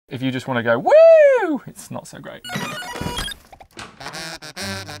If you just want to go, woo, it's not so great.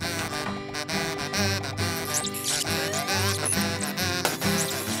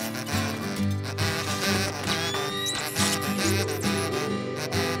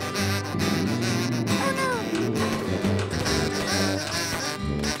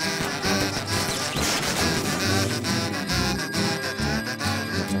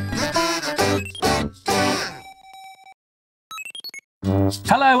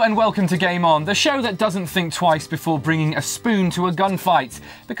 Hello and welcome to Game On, the show that doesn't think twice before bringing a spoon to a gunfight,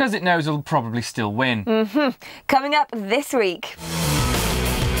 because it knows it'll probably still win. Coming up this week.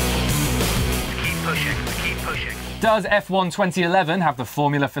 Keep pushing. Does F1 2011 have the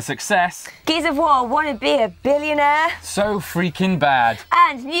formula for success? Gears of War wanna be a billionaire. So freaking bad.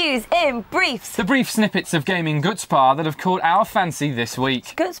 And news in briefs. The brief snippets of gaming Gutzpah that have caught our fancy this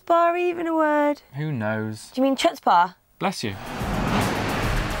week. Gutzpah even a word? Who knows? Do you mean chutzpah? Bless you.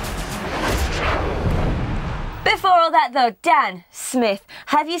 Before all that though, Dan Smith,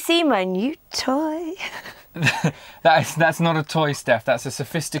 have you seen my new toy? That's not a toy, Steph. That's a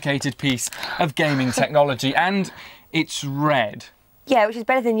sophisticated piece of gaming technology, and it's red. Yeah, which is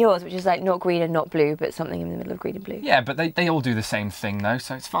better than yours, which is like not green and not blue, but something in the middle of green and blue. Yeah, but they all do the same thing though,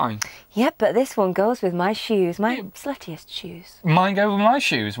 so it's fine. Yep, but this one goes with my shoes, my sluttiest shoes. Mine go with my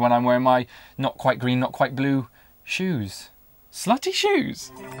shoes when I'm wearing my not quite green, not quite blue shoes. Slutty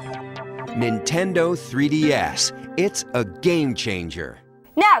shoes. Nintendo 3DS. It's a game changer.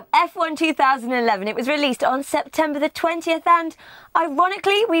 Now, F1 2011, it was released on September the 20th, and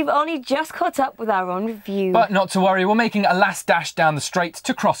ironically, we've only just caught up with our own review. But not to worry, we're making a last dash down the straight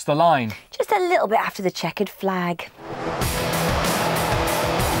to cross the line. Just a little bit after the checkered flag.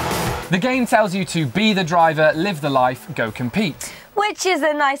 The game tells you to be the driver, live the life, go compete. Which is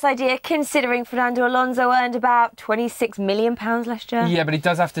a nice idea, considering Fernando Alonso earned about £26 million last year. Yeah, but he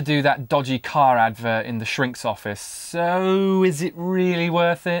does have to do that dodgy car advert in the shrink's office, so is it really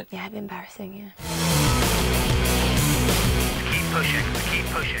worth it? Yeah, it'd be embarrassing, yeah. Keep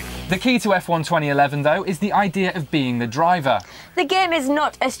pushing. The key to F1 2011, though, is the idea of being the driver. The game is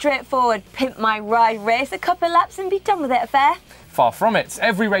not a straightforward pimp my ride race, a couple of laps and be done with it affair. Far from it.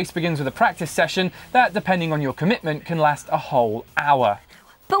 Every race begins with a practice session that, depending on your commitment, can last a whole hour.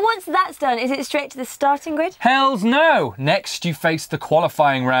 But once that's done, is it straight to the starting grid? Hells no! Next, you face the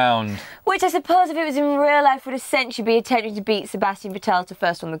qualifying round. Which I suppose if it was in real life would essentially be attempting to beat Sebastian Vettel to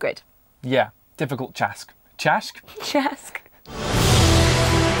first on the grid. Yeah, difficult task. Task? Chask.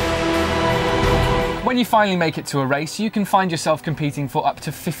 When you finally make it to a race, you can find yourself competing for up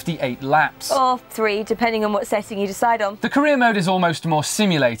to 58 laps. Or 3, depending on what setting you decide on. The career mode is almost more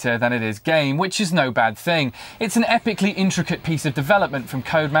simulator than it is game, which is no bad thing. It's an epically intricate piece of development from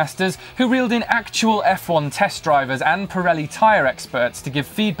Codemasters, who reeled in actual F1 test drivers and Pirelli tyre experts to give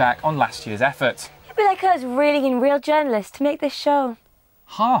feedback on last year's effort. It'd be like us reeling in real journalists to make this show.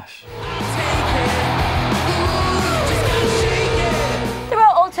 Harsh. There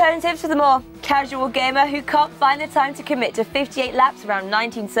are alternatives for the more casual gamer who can't find the time to commit to 58 laps around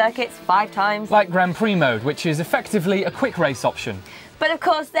 19 circuits 5 times. Like Grand Prix mode, which is effectively a quick race option. But of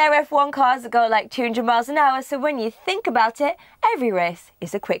course, there are F1 cars that go like 200 miles an hour, so when you think about it, every race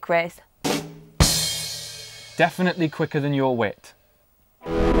is a quick race. Definitely quicker than your wit.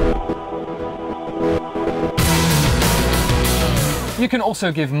 You can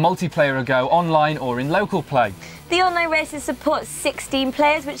also give multiplayer a go online or in local play. The online races support 16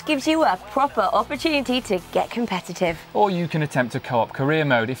 players, which gives you a proper opportunity to get competitive. Or you can attempt a co-op career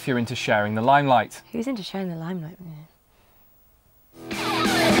mode if you're into sharing the limelight. Who's into sharing the limelight?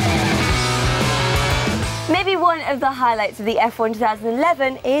 Maybe one of the highlights of the F1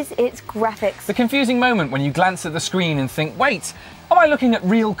 2011 is its graphics. The confusing moment when you glance at the screen and think, wait, am I looking at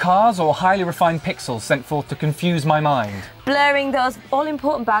real cars or highly refined pixels sent forth to confuse my mind? Blurring those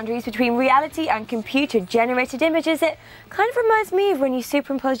all-important boundaries between reality and computer-generated images, it kind of reminds me of when you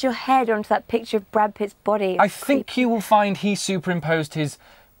superimposed your head onto that picture of Brad Pitt's body. I think you will find he superimposed his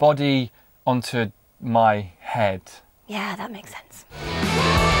body onto my head. Yeah, that makes sense.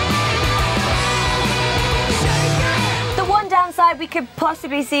 The one downside we could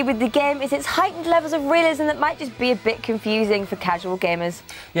possibly see with the game is its heightened levels of realism that might just be a bit confusing for casual gamers.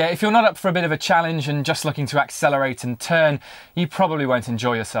 Yeah, if you're not up for a bit of a challenge and just looking to accelerate and turn, you probably won't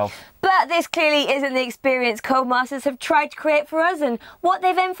enjoy yourself. But this clearly isn't the experience Codemasters have tried to create for us, and what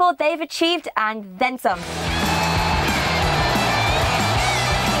they've aimed for, they've achieved, and then some.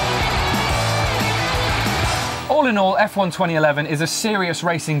 All in all, F1 2011 is a serious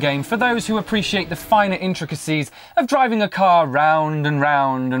racing game for those who appreciate the finer intricacies of driving a car round and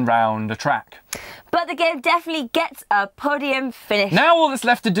round and round a track. But the game definitely gets a podium finish. Now all that's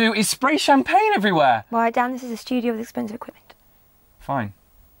left to do is spray champagne everywhere. Right, Dan, this is a studio with expensive equipment. Fine.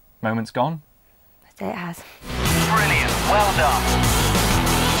 Moment's gone. I say it has. Brilliant. Well done.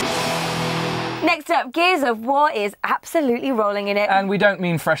 Next up, Gears of War is absolutely rolling in it. And we don't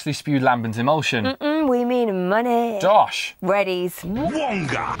mean freshly spewed Lambent emulsion. We mean money. Dosh. Readies.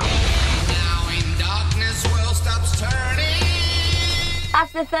 Wonga.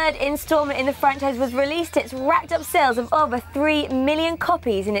 After the third instalment in the franchise was released, it's racked up sales of over 3 million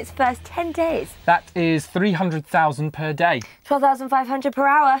copies in its first 10 days. That is 300,000 per day. 12,500 per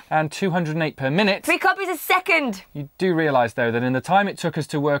hour. And 208 per minute. 3 copies a second. You do realise, though, that in the time it took us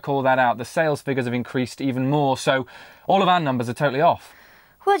to work all that out, the sales figures have increased even more, so all of our numbers are totally off.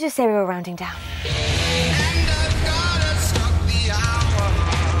 We'll just say we were rounding down.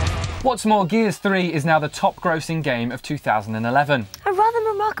 What's more, Gears 3 is now the top grossing game of 2011. A rather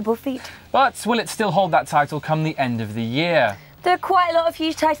remarkable feat. But will it still hold that title come the end of the year? There are quite a lot of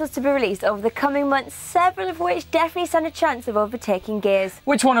huge titles to be released over the coming months, several of which definitely stand a chance of overtaking Gears.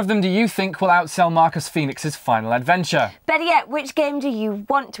 Which one of them do you think will outsell Marcus Phoenix's final adventure? Better yet, which game do you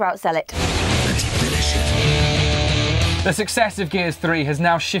want to outsell it? The success of Gears 3 has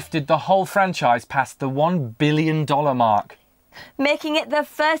now shifted the whole franchise past the $1 billion mark. Making it the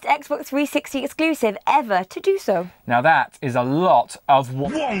first Xbox 360 exclusive ever to do so. Now that is a lot of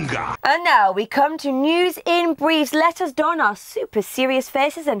Wonga. And now we come to news in briefs. Let us don our super serious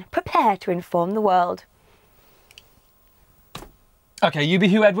faces and prepare to inform the world. Okay, you be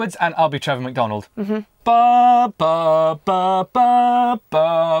Hugh Edwards and I'll be Trevor McDonald. Ba ba ba ba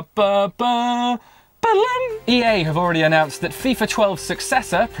ba ba ba. EA have already announced that FIFA 12's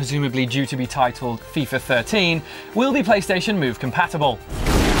successor, presumably due to be titled FIFA 13, will be PlayStation Move compatible.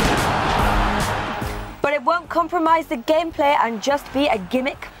 But it won't compromise the gameplay and just be a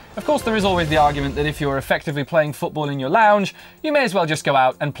gimmick. Of course, there is always the argument that if you're effectively playing football in your lounge, you may as well just go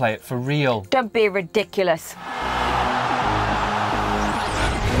out and play it for real. Don't be ridiculous.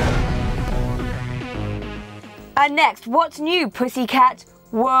 And next, what's new, pussycat?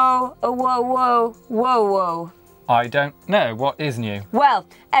 Whoa, oh, whoa, whoa, whoa, whoa. I don't know. What is new? Well,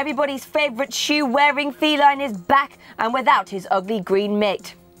 everybody's favourite shoe-wearing feline is back and without his ugly green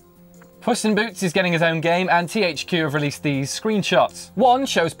mate. Puss in Boots is getting his own game and THQ have released these screenshots. One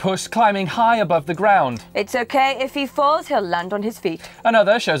shows Puss climbing high above the ground. It's okay, if he falls, he'll land on his feet.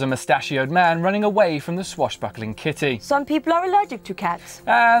 Another shows a mustachioed man running away from the swashbuckling kitty. Some people are allergic to cats.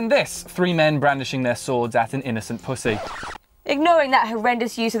 And this, 3 men brandishing their swords at an innocent pussy. Ignoring that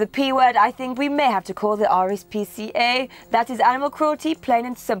horrendous use of the P word, I think we may have to call the RSPCA. That is animal cruelty, plain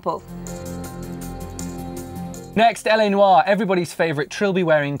and simple. Next, LA Noire, everybody's favourite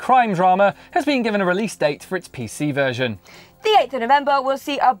trilby-wearing crime drama, has been given a release date for its PC version. The 8th of November will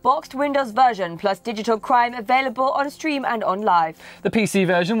see a boxed Windows version plus digital crime available on stream and on live. The PC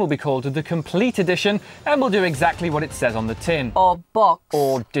version will be called the Complete Edition and will do exactly what it says on the tin. Or box.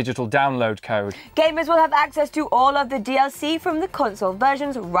 Or digital download code. Gamers will have access to all of the DLC from the console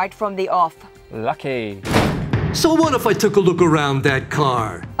versions right from the off. Lucky. So what if I took a look around that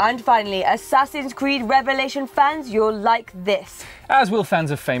car? And finally, Assassin's Creed Revelation fans, you'll like this. As will fans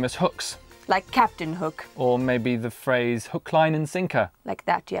of famous hooks. Like Captain Hook. Or maybe the phrase hook, line and sinker. Like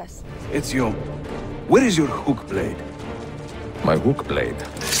that, yes. Where is your hook blade? My hook blade.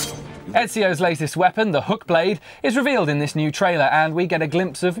 Ezio's latest weapon, the hook blade, is revealed in this new trailer and we get a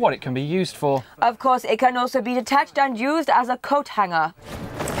glimpse of what it can be used for. Of course, it can also be detached and used as a coat hanger.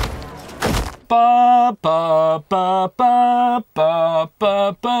 Ba ba ba ba ba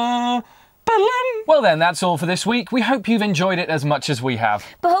ba ba. Well then, that's all for this week. We hope you've enjoyed it as much as we have.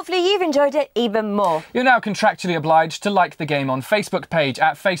 But hopefully you've enjoyed it even more. You're now contractually obliged to like the Game On Facebook page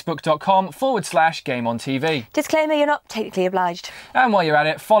at facebook.com/GameOnTV. Disclaimer, you're not technically obliged. And while you're at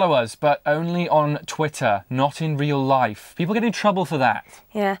it, follow us, but only on Twitter, not in real life. People get in trouble for that.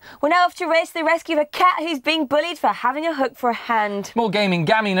 Yeah. We're now off to race the rescue of a cat who's being bullied for having a hook for a hand. More gaming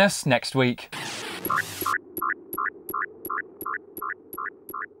gamminess next week.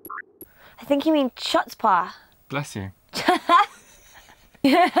 I think you mean chutzpah. Bless you.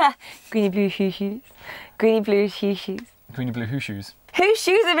 Greeny blue shoes. Greeny blue shoes. Greeny blue who shoes? Whose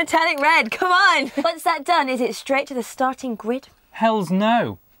shoes are metallic red? Come on! Once that's done, is it straight to the starting grid? Hell's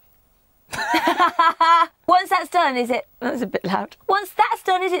no. Once that's done, is it... That was a bit loud. Once that's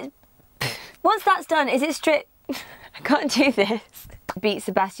done, is it... Once that's done, is it straight... I can't do this. Beat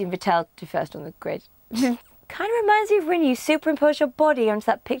Sebastian Vettel to first on the grid. Kind of reminds me of when you superimposed your body onto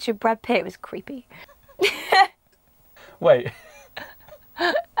that picture of Brad Pitt. It was creepy. Wait.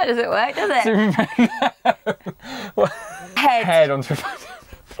 That doesn't work, does it? What? Head onto a photo.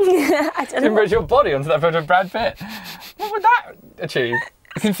 I don't know. Impress your body onto that photo of Brad Pitt. What would that achieve?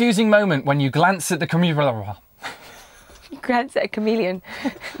 A confusing moment when you glance at the chameleon. You glance at a chameleon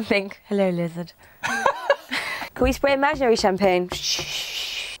and think, hello, lizard. Can we spray imaginary champagne?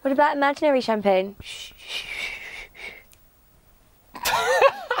 Shh. What about imaginary champagne? Shh.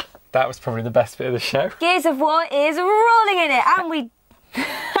 That was probably the best bit of the show. Gears of War is rolling in it, and we...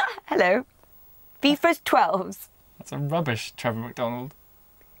 Hello. FIFA's 12s. That's a rubbish, Trevor McDonald.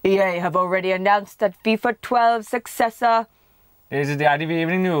 EA have already announced that FIFA 12's successor... This is the ITV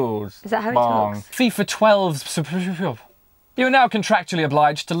Evening News. Is that how it talks? FIFA 12's... You are now contractually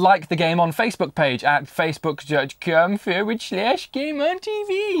obliged to like the game on Facebook page at facebook.com/game on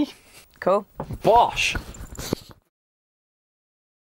TV. Cool. Bosh.